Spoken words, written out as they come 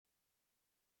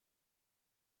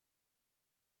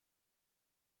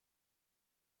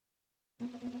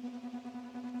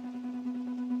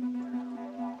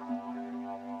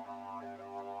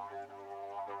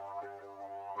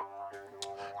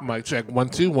Mic check 1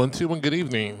 2 1 2 and good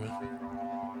evening.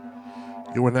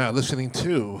 You are now listening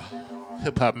to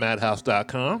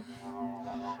hiphopmadhouse.com,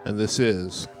 and this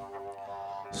is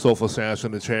Soulful Sounds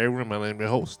from the Cherry Room. My name is your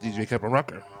host, DJ Kevin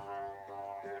Rucker.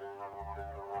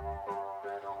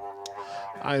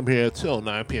 I am here till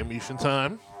 9 p.m. Eastern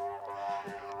Time,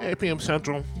 8 p.m.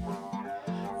 Central,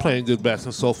 playing good bass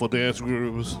and soulful dance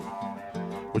grooves,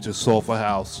 which is soulful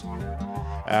house,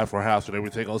 Afro house, and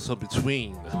everything else in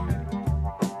between.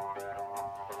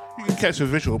 You can catch a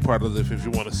visual part of this if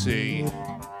you want to see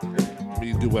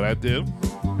me do what I do.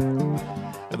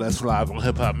 And that's live on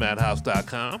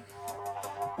hiphopmadhouse.com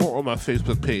or on my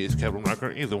Facebook page, Kevin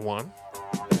Rucker, either one.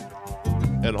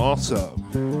 And also,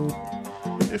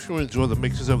 if you enjoy the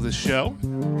mixes of this show,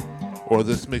 or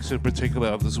this mix in particular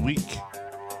of this week,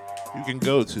 you can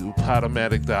go to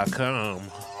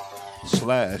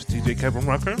podomatic.com/DJ Kevin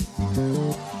Rucker,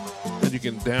 and you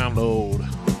can download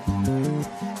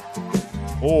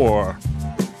or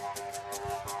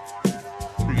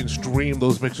you can stream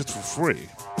those mixes for free.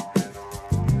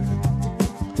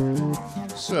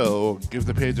 So give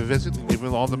the page a visit and give it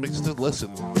all the mixes a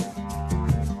listen.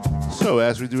 So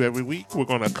as we do every week, we're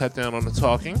going to cut down on the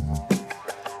talking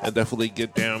and definitely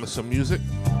get down to some music.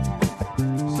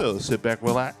 So sit back,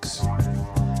 relax,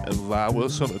 and vibe with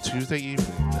us on a Tuesday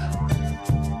evening.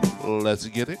 Let's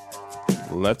get it.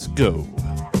 Let's go.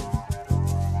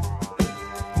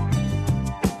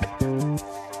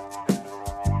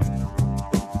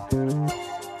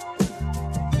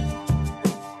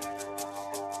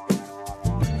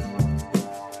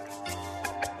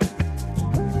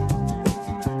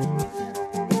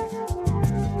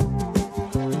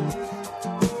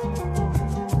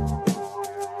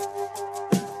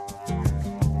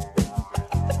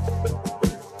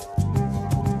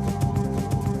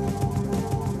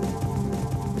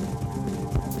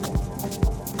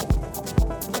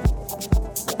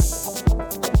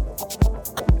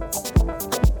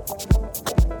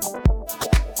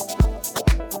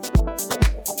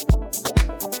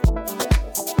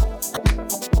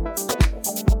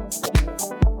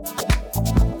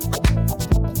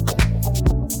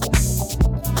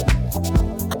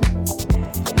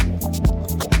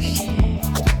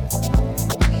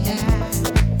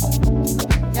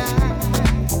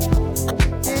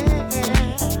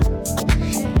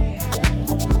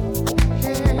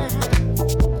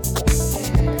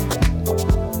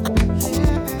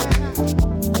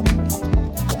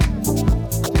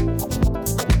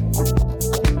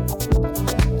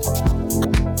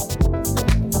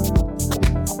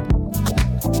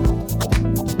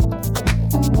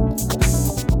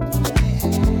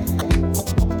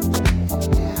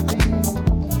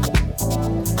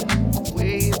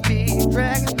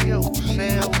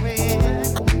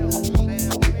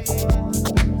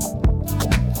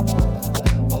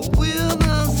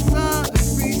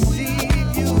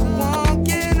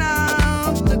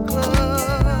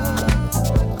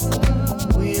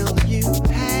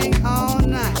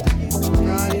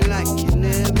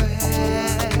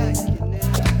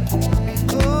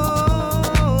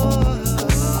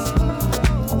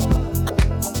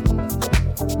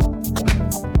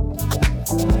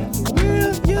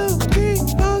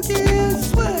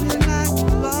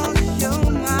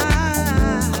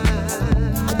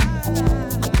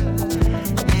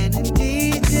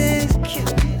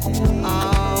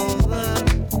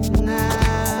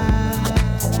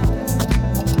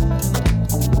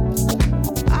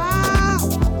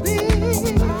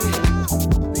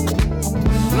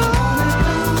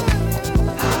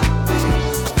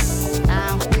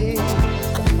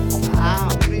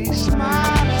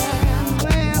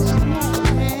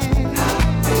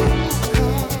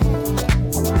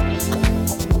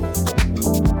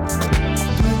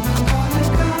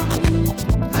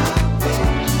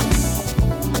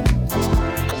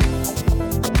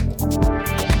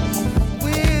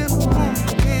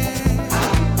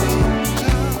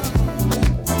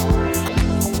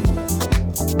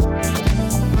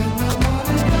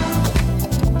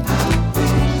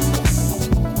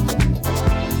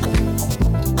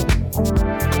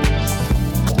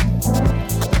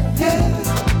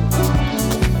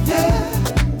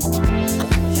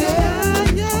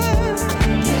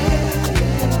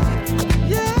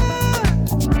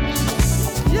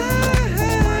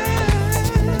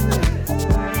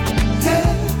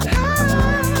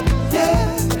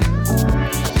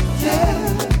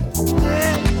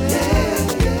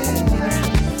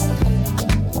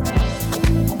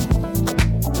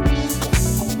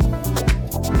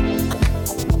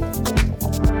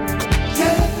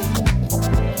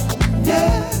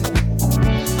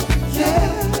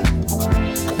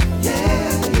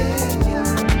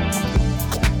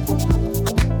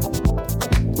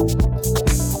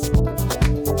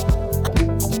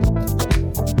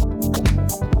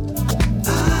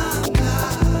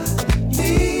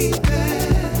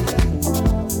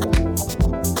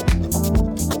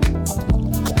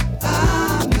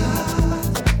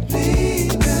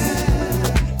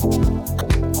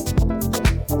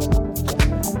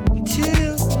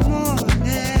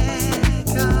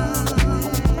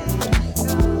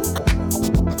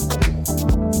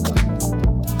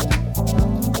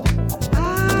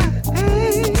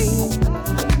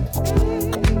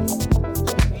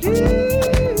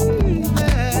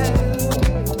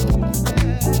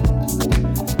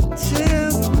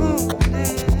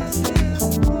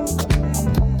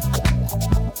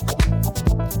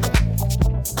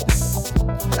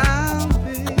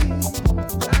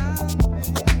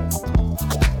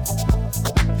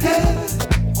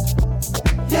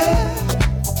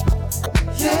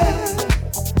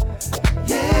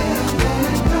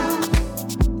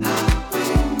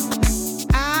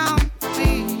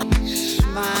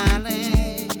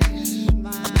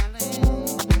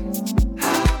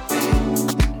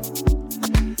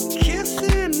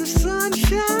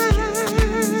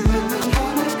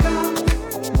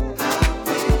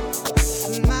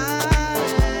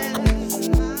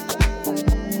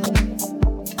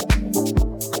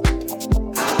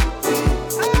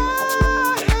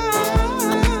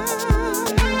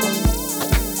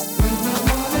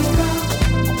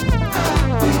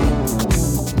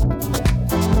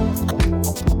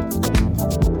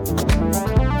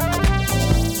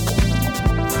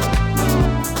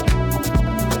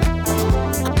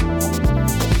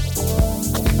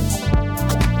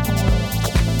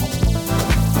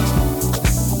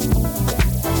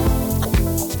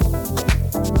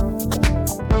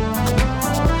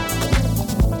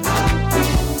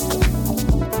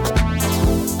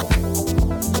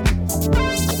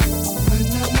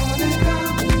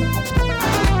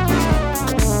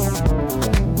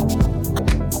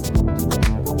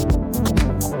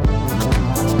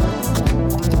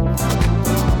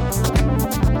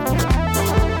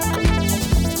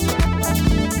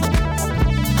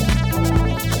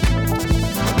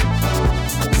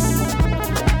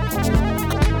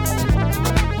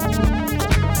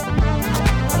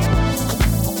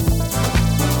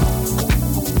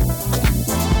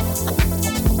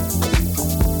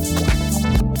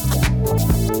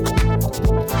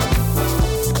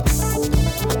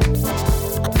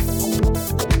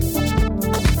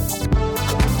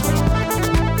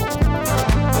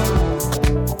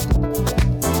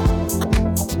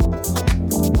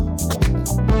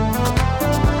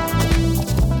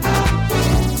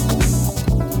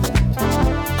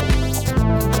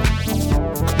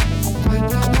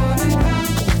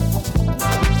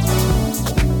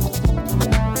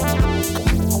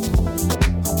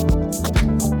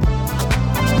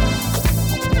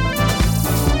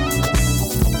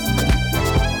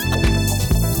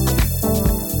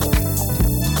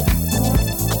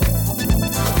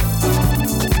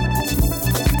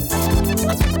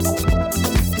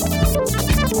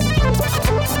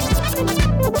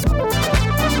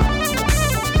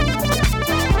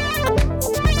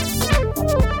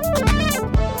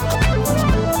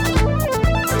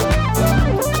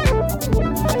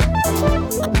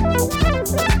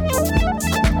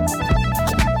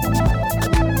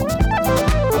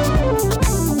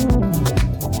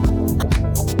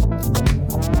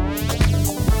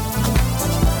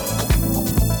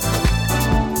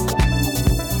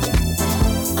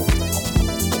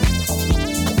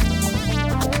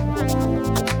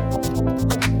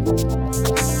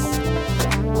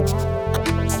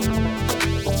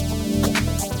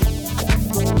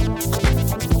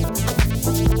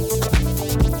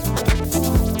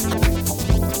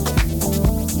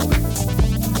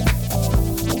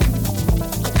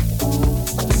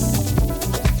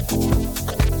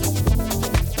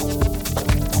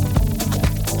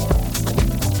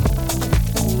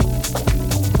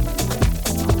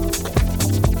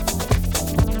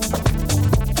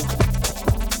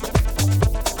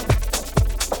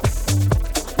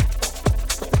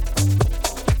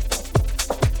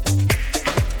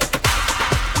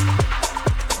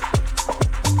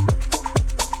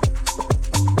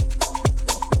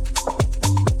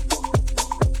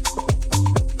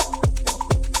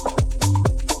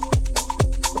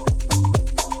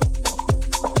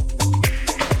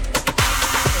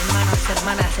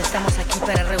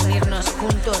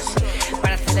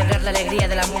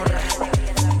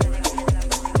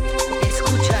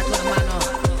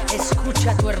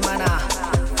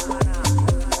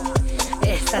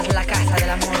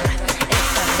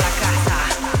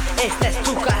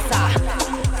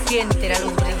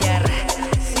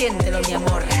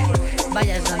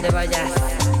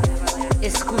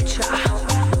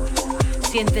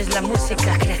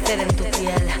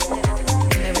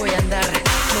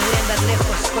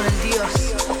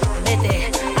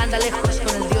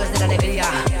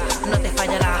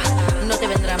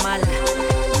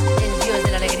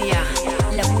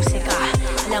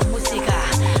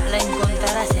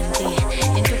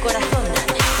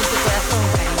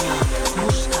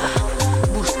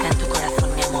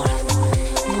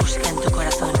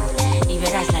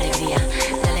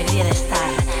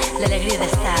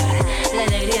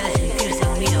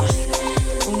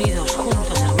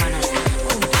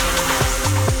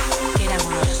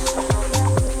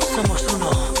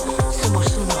 Somos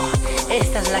uno,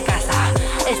 Esta es la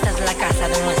casa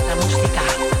de nuestra música.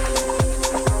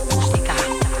 Música.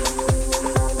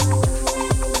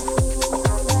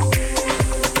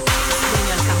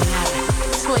 Sueño al caminar,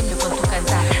 sueño con tu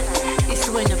cantar, y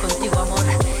sueño contigo amor,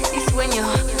 y sueño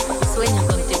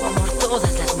contigo amor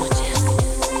todas las noches.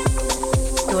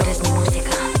 Tú eres mi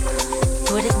música,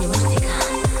 tú eres mi música,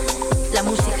 la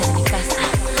música de mi casa,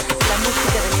 la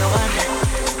música de mi hogar.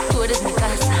 Tú eres mi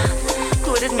casa,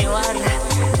 tú eres mi hogar,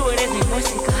 tú eres mi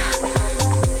música,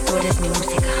 tú eres mi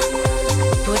música,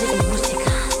 tú eres mi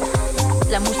música,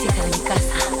 la música de mi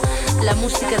casa, la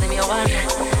música de mi hogar. You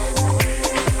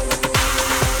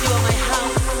are my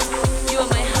house, you are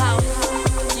my house,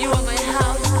 you are my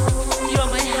house, you are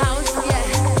my house, yeah,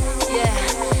 yeah,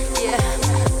 yeah,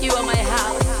 you are my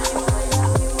house.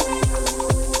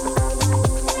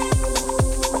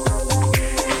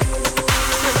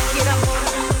 Solo quiero amor,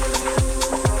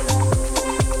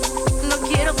 no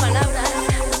quiero palabras,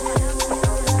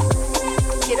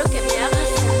 quiero que me hagas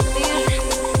sentir.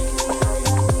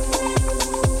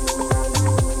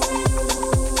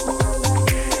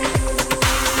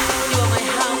 You are my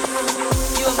house,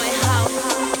 you are my house,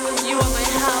 you are my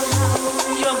house,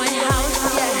 you are my house,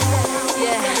 yeah,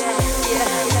 yeah, yeah.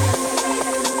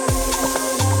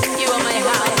 You are my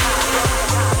house.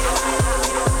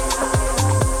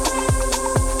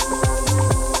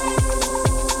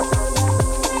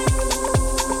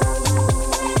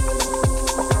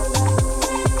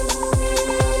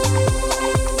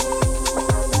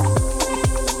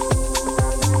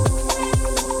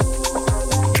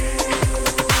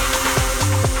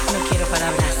 No quiero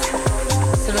palabras,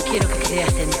 solo quiero que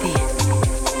creas en ti.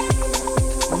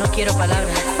 No quiero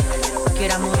palabras,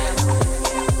 quiero amor,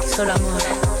 solo amor.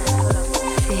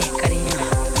 Sí, cariño.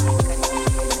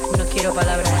 No quiero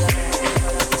palabras,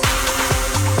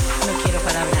 no quiero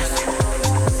palabras,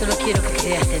 solo quiero que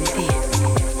creas en ti.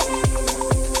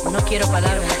 No quiero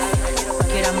palabras,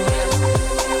 quiero amor,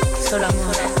 solo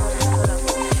amor.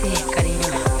 Sí, cariño.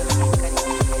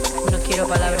 No quiero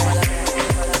palabras,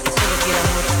 solo quiero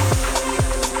amor.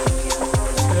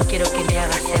 Solo quiero que me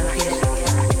hagas sentir.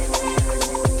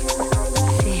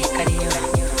 Sí, cariño.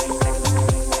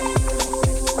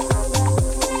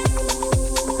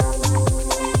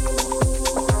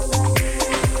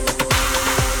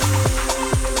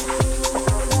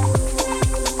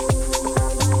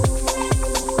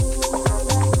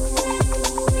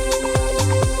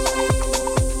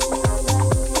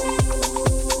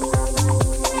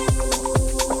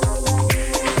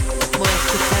 Voy a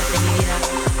escucharte, mi vida,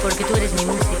 porque tú eres mi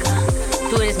música,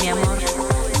 tú eres mi amor,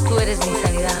 tú eres mi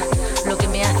sanidad, lo que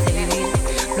me hace vivir,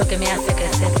 lo que me hace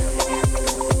crecer.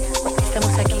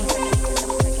 Estamos aquí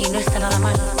y no está nada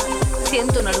mal.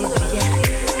 Siento una luz brillar.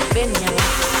 Ven, mi amor,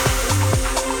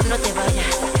 no te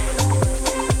vayas.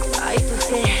 Ay, tú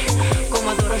sé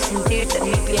cómo adoro sentirte en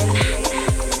mi piel.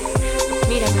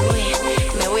 Mira,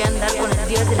 me voy a andar con el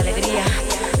Dios de la alegría.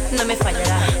 No me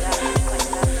fallará.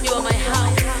 You are my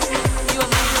house. You are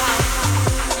my house.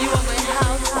 You are my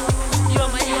house. You are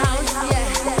my house. Yeah,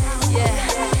 yeah,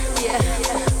 yeah.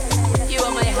 You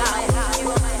are my house. You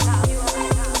are my house. You are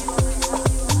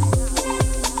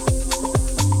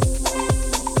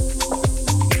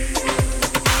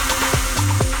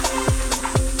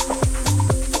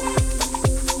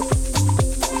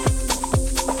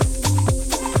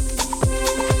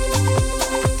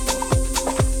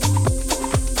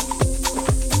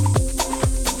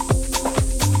house. You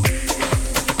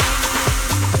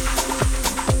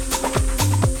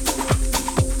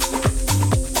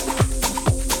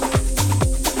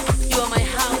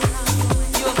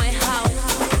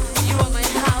are my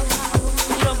house.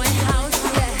 You are my house. Yeah, yeah, yeah. You are my house.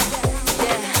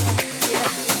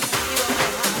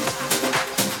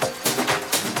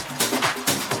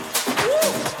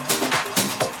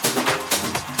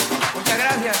 Muchas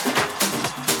gracias.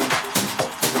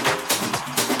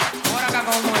 Ahora acá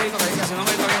con un numerito que dice, si no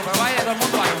me grito bien, pero vaya todo el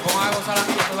mundo, vaya, me pongo a gozar a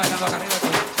mí, yo estoy bailando acá arriba.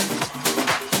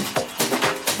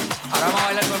 Ahora vamos a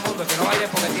bailar todo el mundo, el que no baile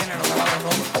porque tiene los zapatos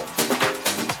rojos.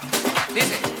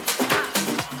 Dice,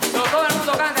 todo el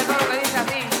mundo canta todo lo que dice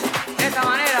así, de esta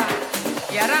manera,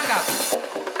 y arranca.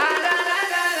 Ah, la, la,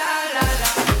 la, la, la, la.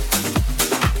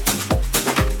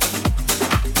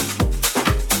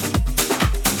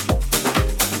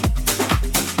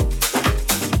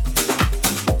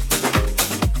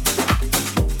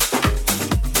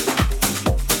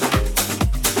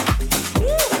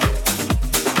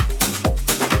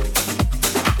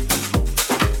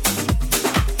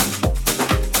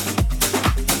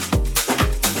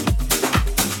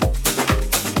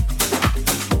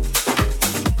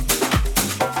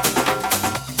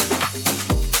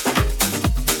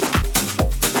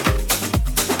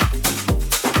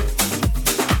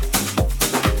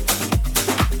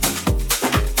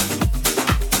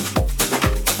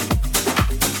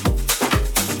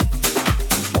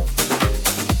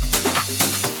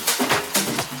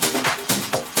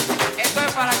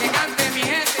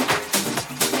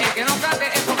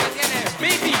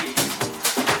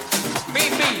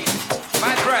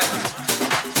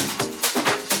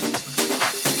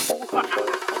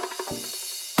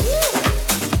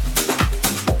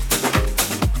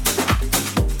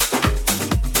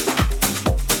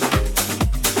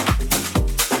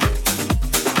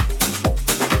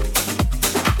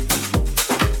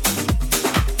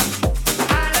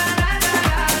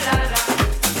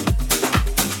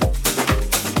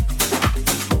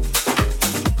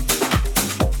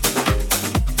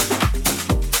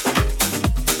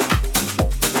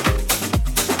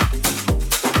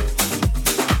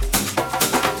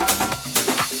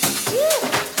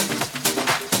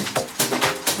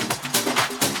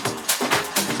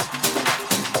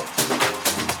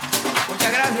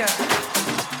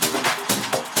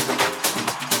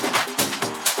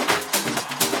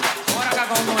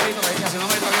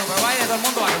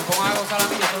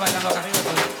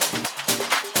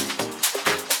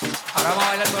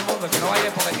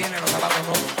 es porque tiene los zapatos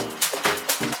rotos.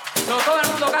 Todo el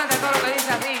mundo canta todo lo que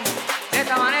dice así, de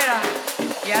esta manera,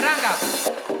 y arranca.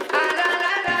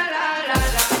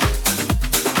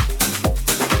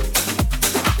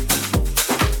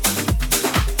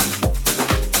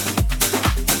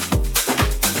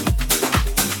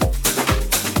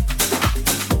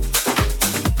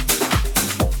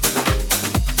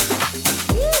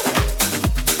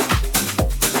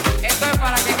 Esto es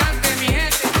para que cante mi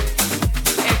gente.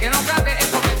 El que no cante es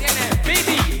porque tiene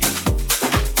bibi,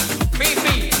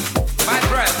 my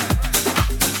breath.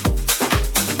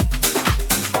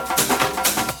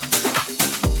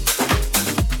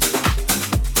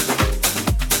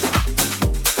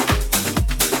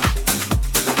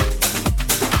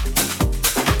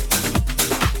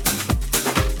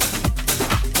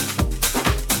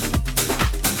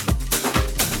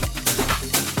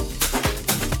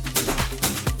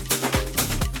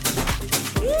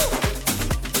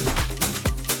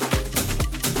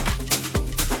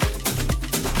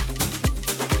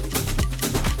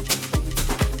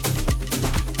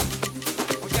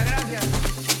 Muchas gracias.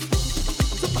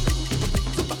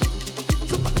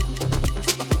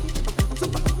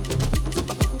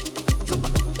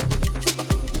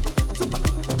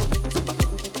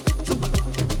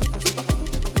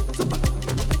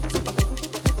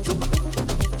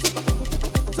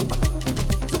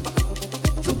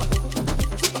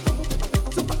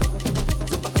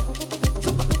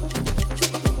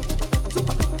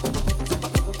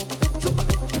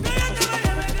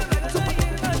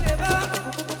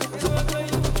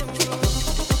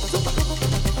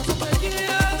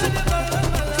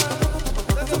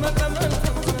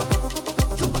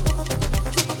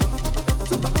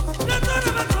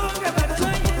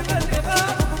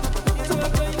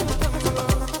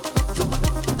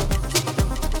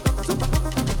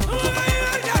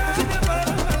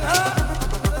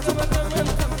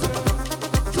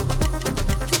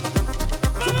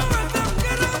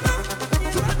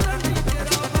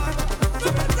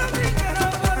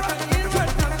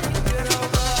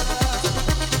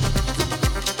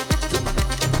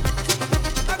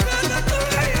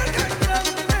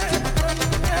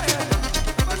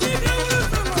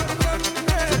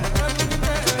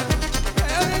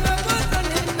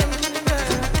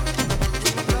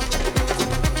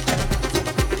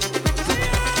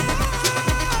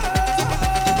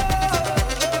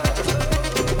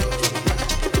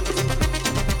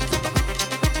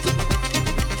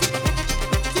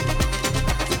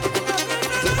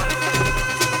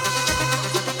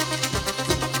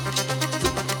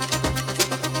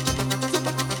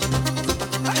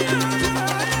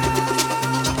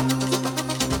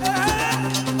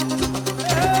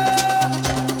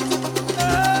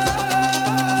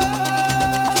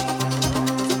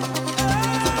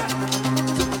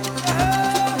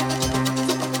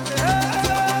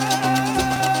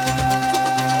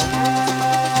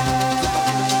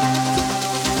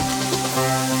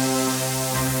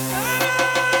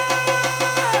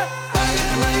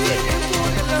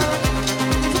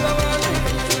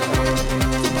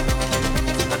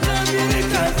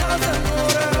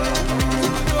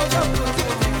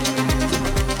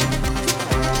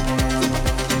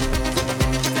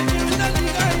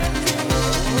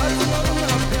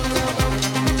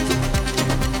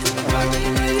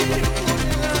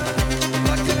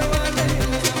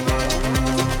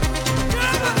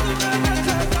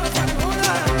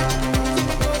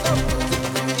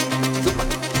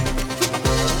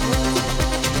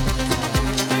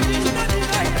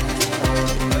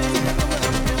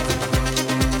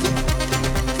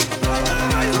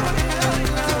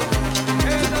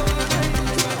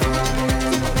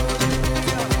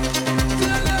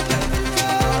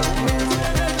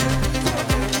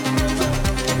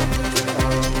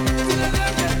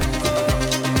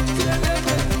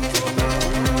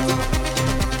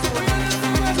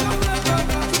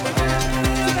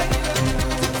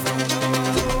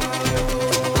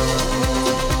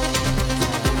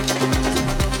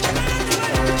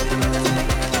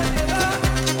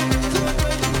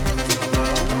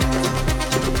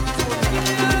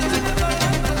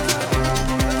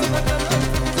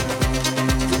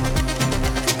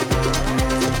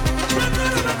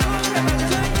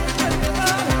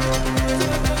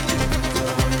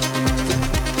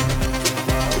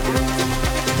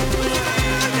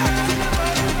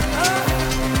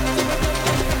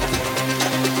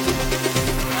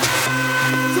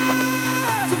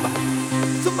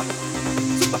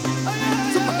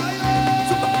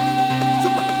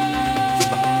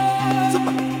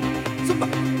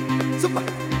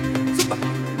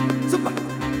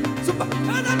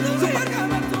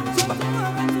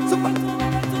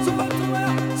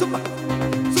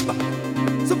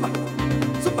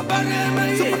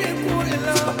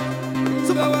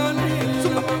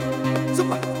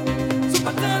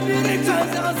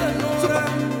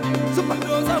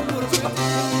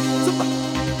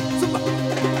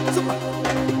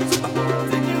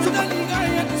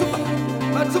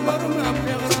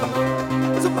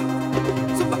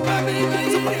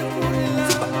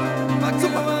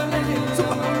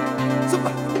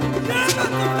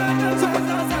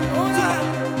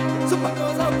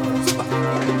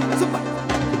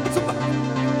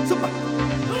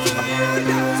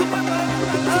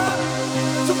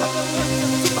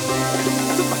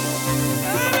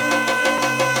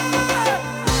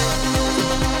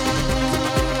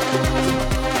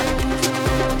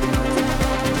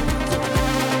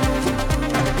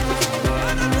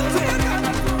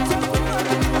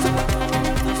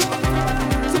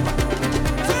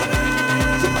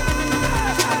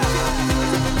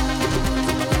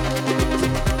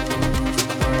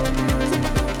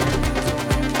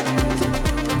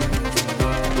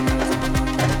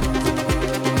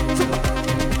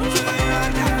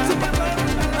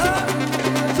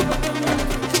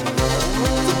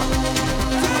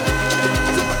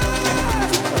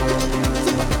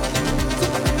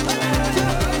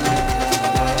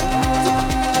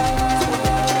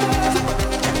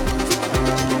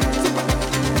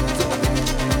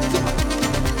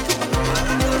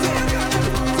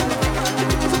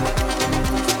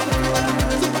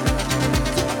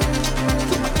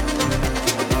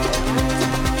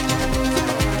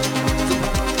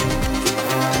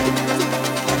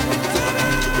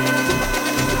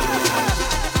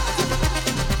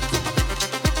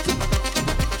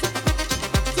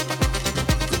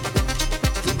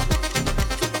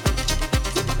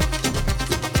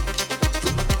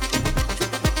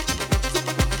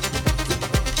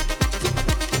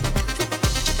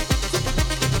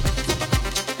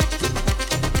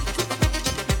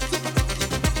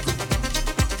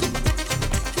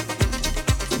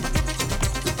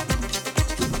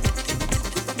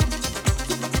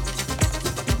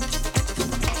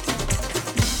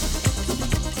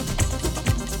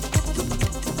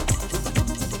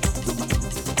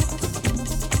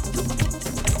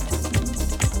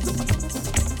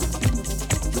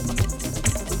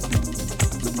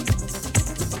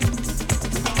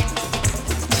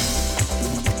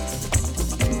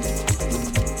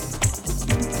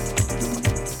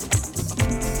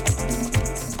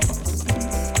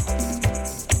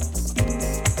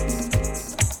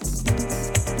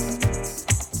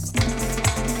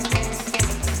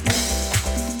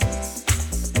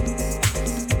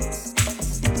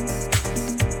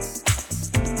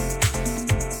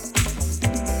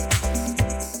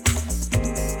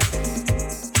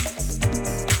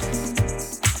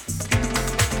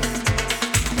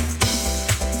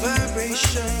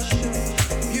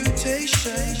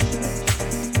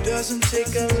 Doesn't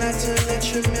take a lot to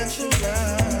let your mental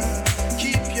run.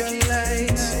 Keep your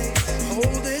lights,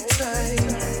 hold it tight.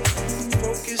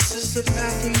 Focus is the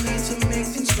path you need to make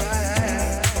things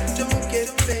right. Don't get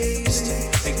phased,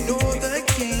 ignore the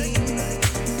game.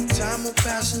 Time will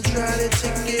pass and try to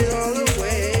take it all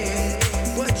away.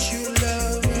 What you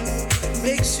love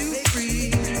makes you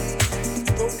free.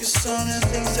 Focus on the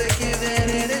things that give that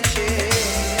energy.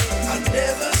 I'll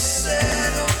never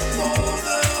settle for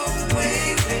the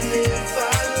way we live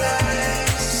our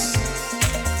lives.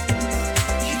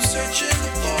 Keep searching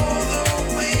for the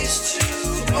ways to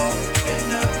open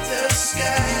up the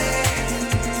sky.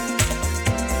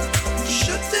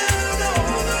 Shut down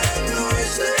all the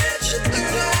noise, let your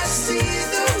third eye see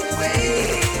the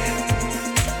way.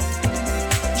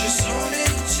 Just hold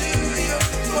into your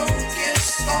focus,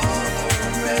 all the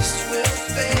rest will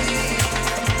fade.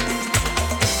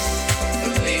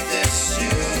 Believe this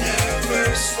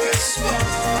universe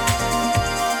responds,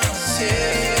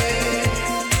 yeah.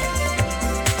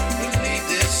 Believe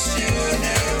this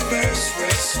universe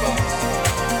responds,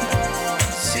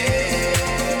 yeah.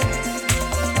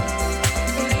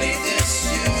 Believe this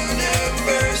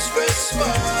universe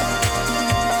responds,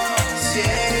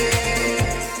 yeah.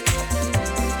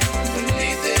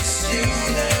 Believe this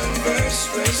universe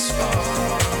responds,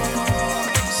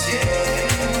 yeah.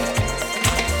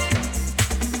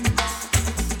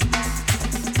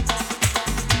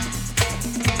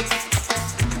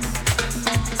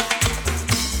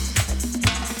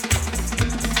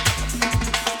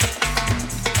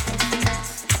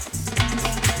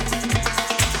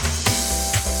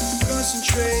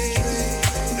 Concentrate,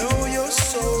 know your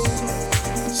soul.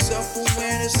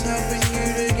 Self-awareness helping you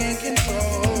to gain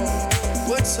control.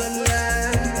 What's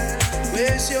alive?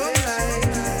 Where's your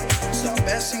life? Stop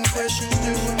asking questions,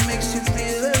 do what makes you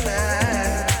feel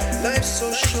alive. Life's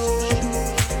so short,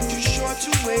 too short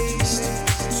to waste.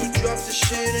 So drop the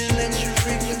shit and let your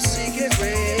frequency get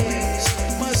raised.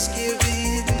 Must give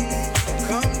in,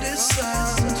 come to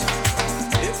sound.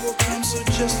 So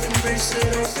just embrace it,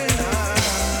 open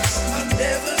eyes. I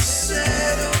never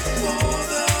settle for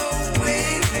the way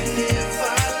we live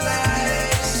our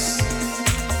lives.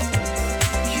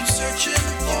 Keep searching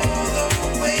for the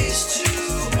ways to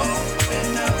open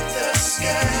up the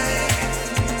sky.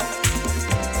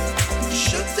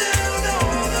 Shut down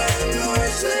all the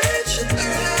noise, let your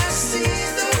third eye see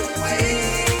the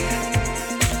way.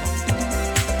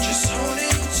 Just hone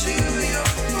into your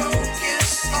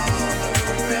focus, all the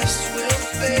rest will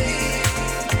fade.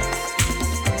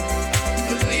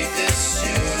 Believe this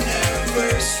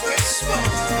universe responds.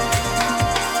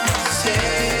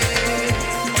 Yeah.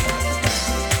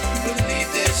 Believe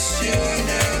this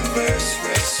universe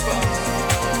responds.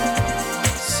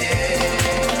 Yeah.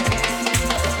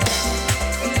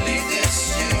 Believe this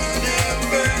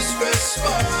universe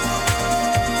responds.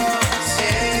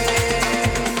 Yeah.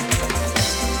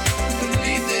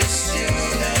 Believe this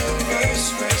universe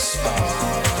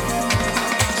responds.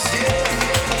 Yeah.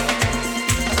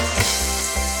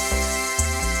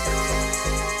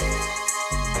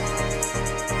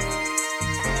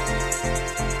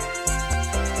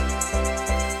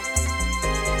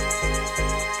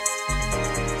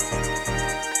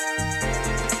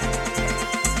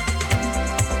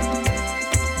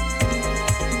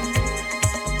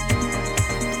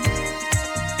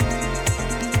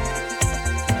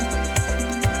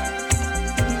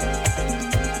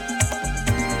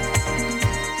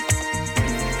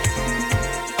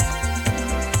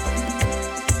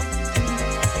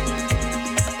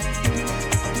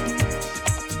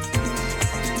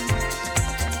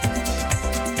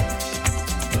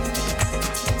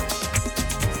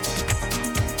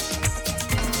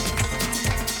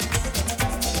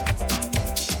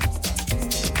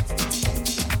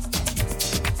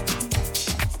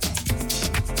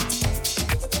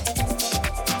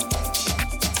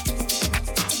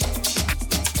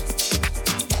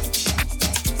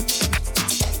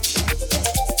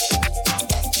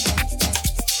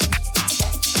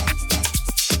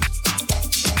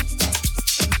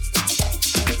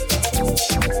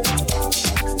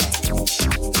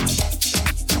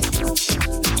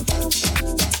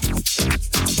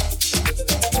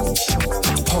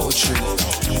 Poetry,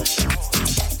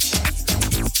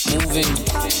 moving,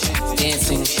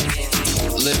 dancing,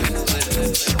 living.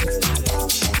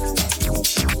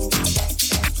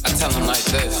 I tell them like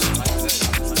this: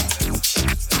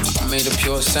 I made a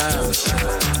pure sound,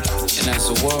 and as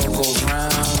the world goes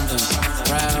round and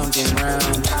round and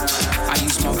round, I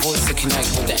use my voice to connect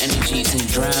with the energies and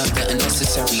drown the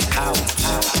unnecessary out.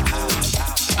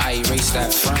 I erase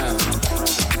that frown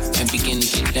and begin to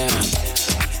get down.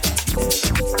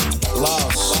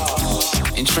 Lost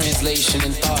in translation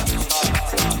and thought,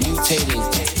 mutating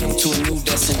to a new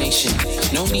destination.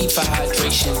 No need for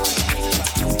hydration.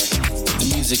 The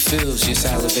music fills your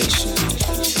salivation.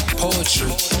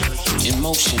 Poetry in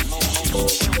motion.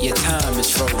 Your time is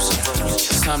frozen.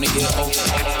 It's time to get open.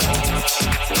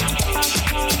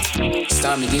 It's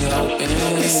time to get open.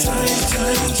 It's time to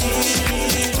get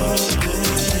open.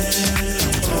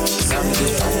 It's time to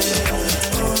get open.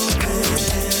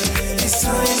 It's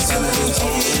time to get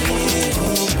open.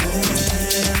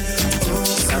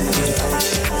 It's time to get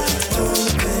open.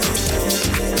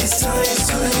 It's time to get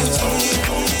open.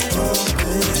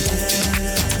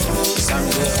 It's time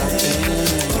to get open. It's time to get open.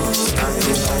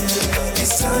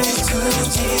 It's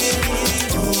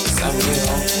time to get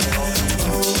open.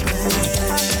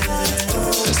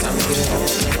 It's time to get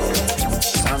open.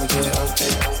 It's time to get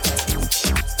open.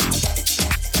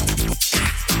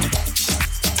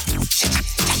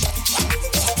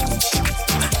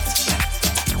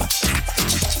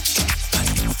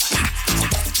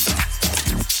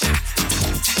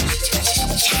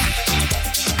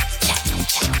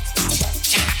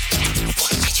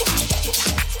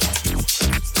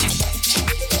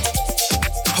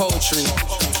 Poetry,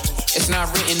 it's not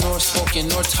written nor spoken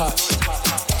nor taught.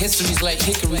 History's like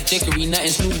hickory dickory,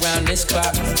 nothing's new round this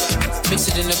clock. Mix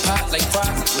it in the pot like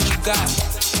rock, what you got?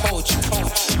 Poetry,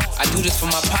 I do this for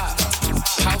my pop.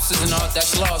 Houses and all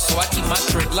that's lost, so I keep my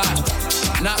crib locked.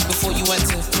 Knock before you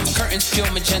enter, curtains pure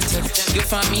magenta. You'll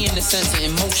find me in the center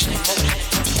in motion,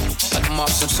 like I'm off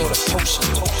some sort of potion.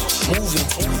 Moving,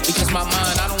 because my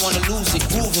mind, I don't wanna lose it.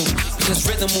 Grooving, because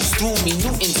rhythm moves through me.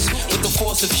 Newtons, with the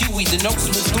force of Huey, the notes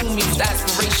move through me with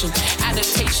aspiration.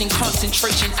 Adaptation,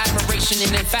 concentration, admiration,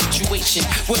 and infatuation.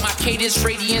 With my cadence,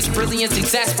 radiance, brilliance,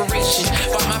 exasperation.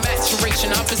 By my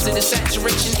maturation, opposite of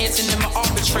saturation, dancing in my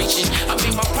arbitration. I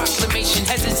made my proclamation,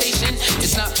 hesitation,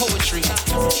 it's not poetry.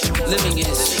 Living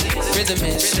is, rhythm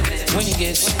is, winning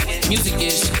is, music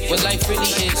is, what life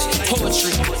really is.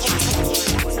 Poetry,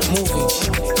 moving,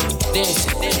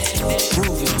 dancing,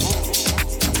 grooving.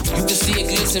 You can see it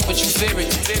glisten, but you fear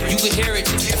it. You could hear it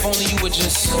if only you would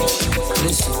just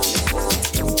listen.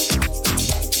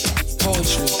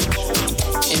 Poetry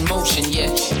in motion,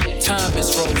 yet time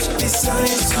is frozen. It's time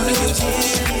to get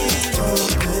open.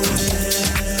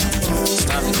 It's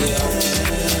time to get open.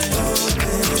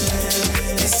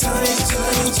 It's time to get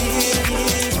open.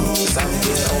 It's time to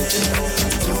get open.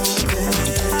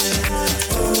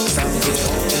 It's time to get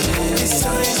open. It's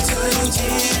time to get open.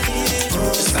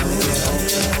 It's time to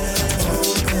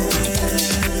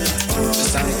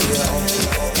get open.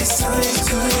 It's time to get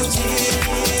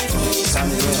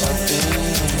open.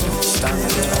 It's time to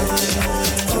get open.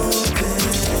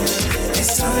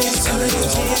 It's time to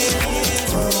get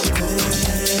open.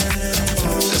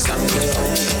 It's time to get open. It's time to get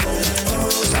open.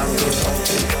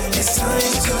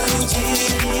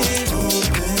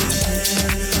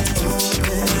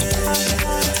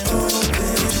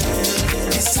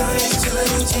 It's time to get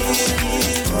open.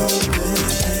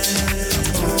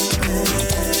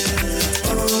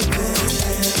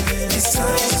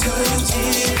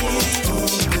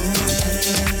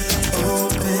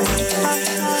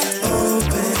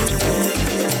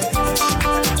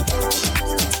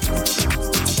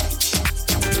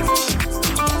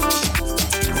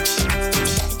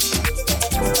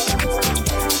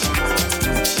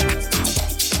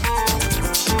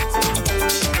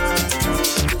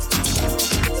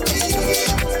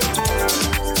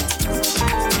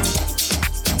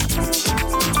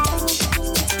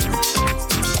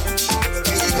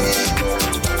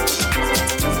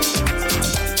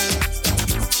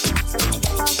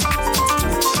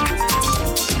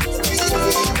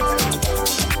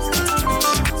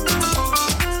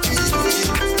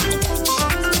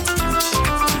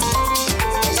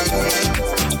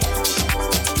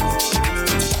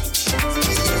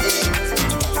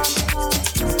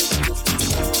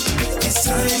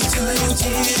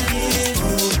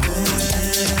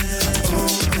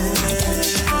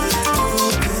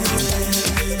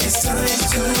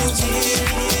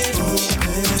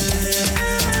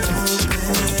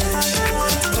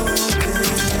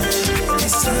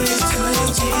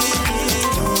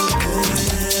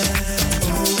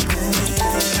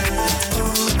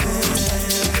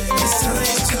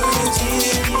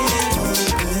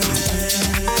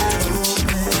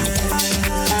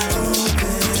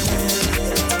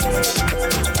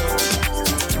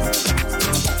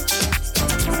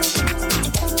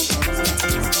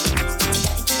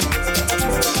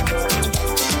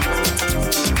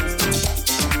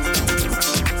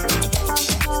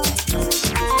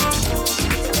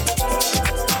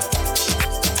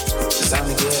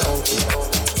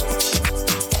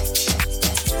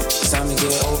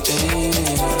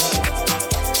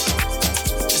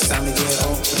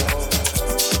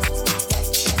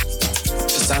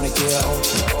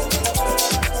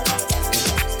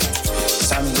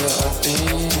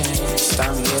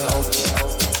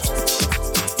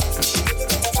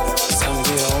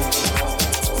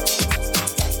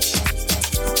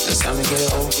 It's time to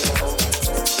get open.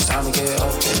 It's time to get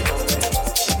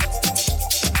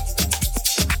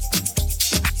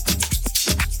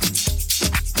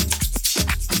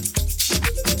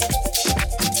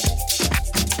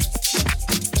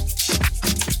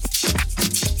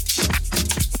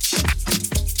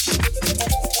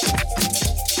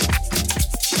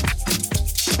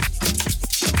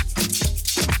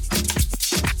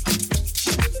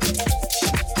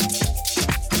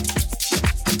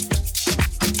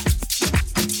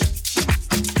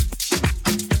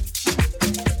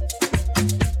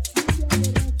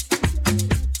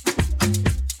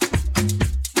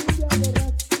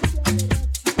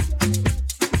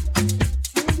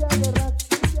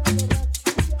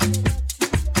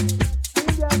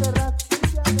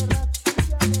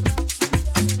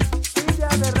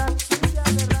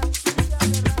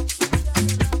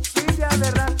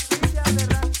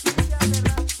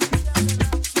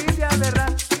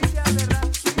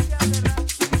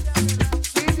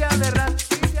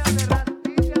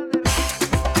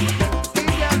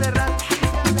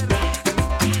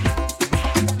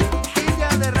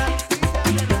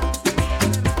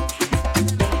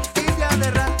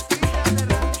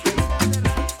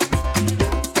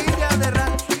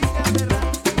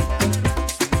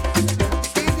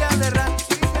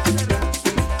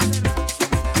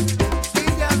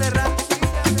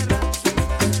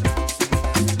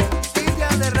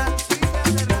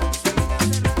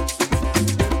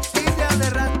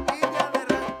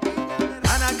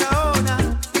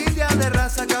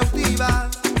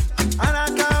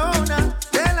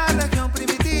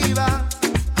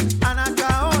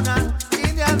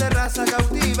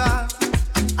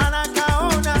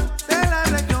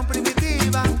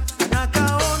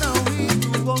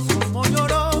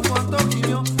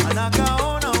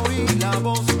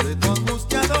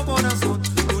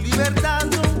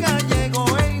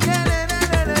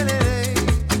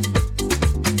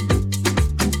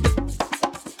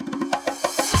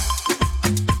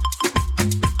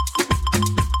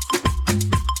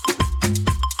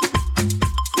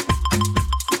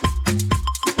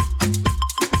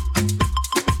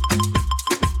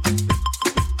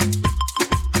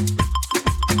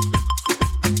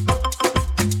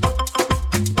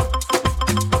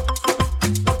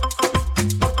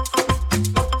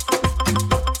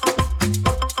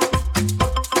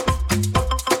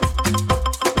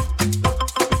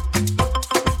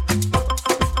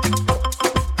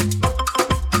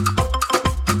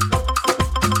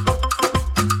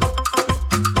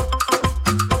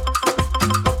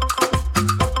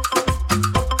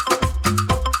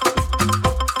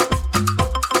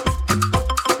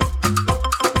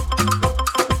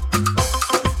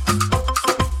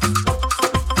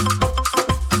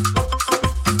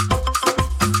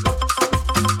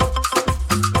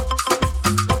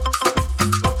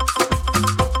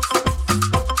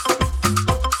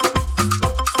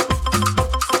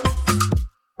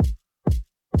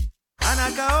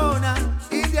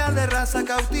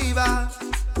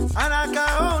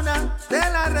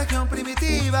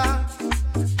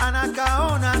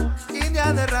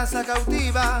bella de raza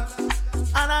cautiva,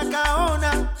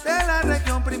 Anacaona de la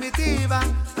región primitiva.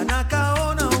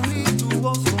 Anacaona, oí tu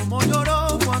voz como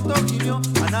lloró cuando gimió.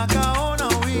 Anacaona,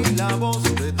 oí la voz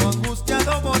de tu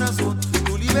angustiado corazón.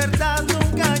 Tu libertad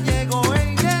nunca llegó.